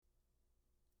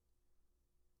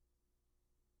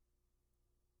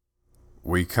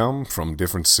We come from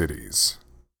different cities.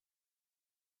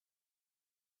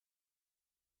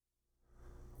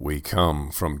 We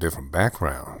come from different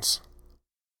backgrounds.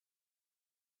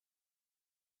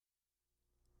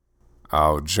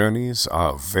 Our journeys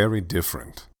are very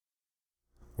different.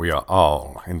 We are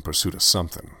all in pursuit of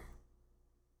something.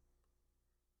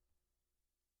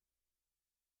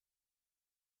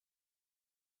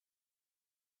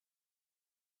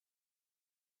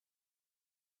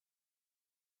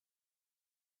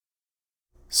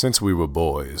 Since we were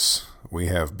boys, we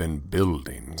have been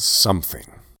building something.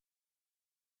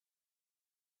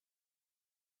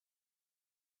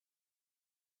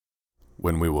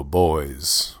 When we were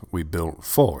boys, we built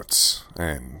forts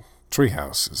and tree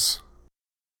houses.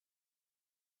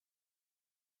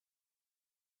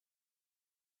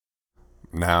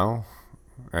 Now,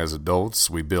 as adults,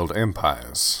 we build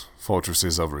empires,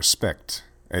 fortresses of respect,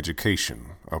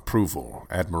 education, approval,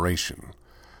 admiration.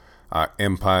 Our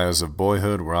empires of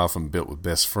boyhood were often built with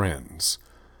best friends.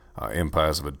 Our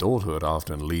empires of adulthood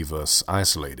often leave us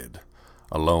isolated,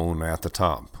 alone at the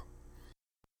top.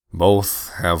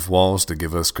 Both have walls to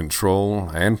give us control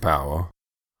and power.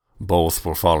 Both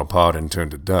will fall apart and turn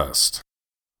to dust.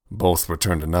 Both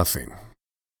return to nothing.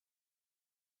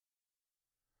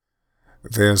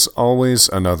 There's always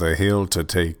another hill to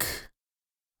take,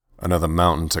 another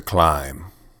mountain to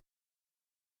climb.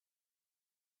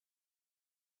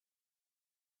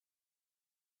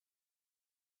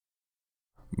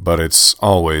 But it's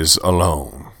always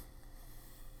alone.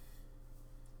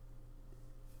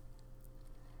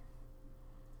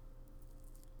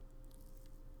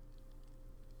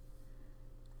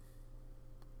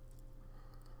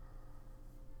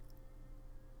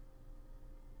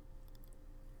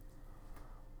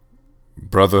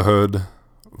 Brotherhood,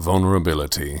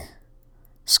 vulnerability,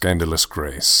 scandalous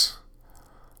grace,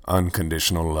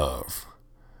 unconditional love.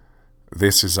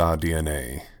 This is our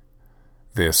DNA.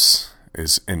 This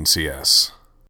is NCS.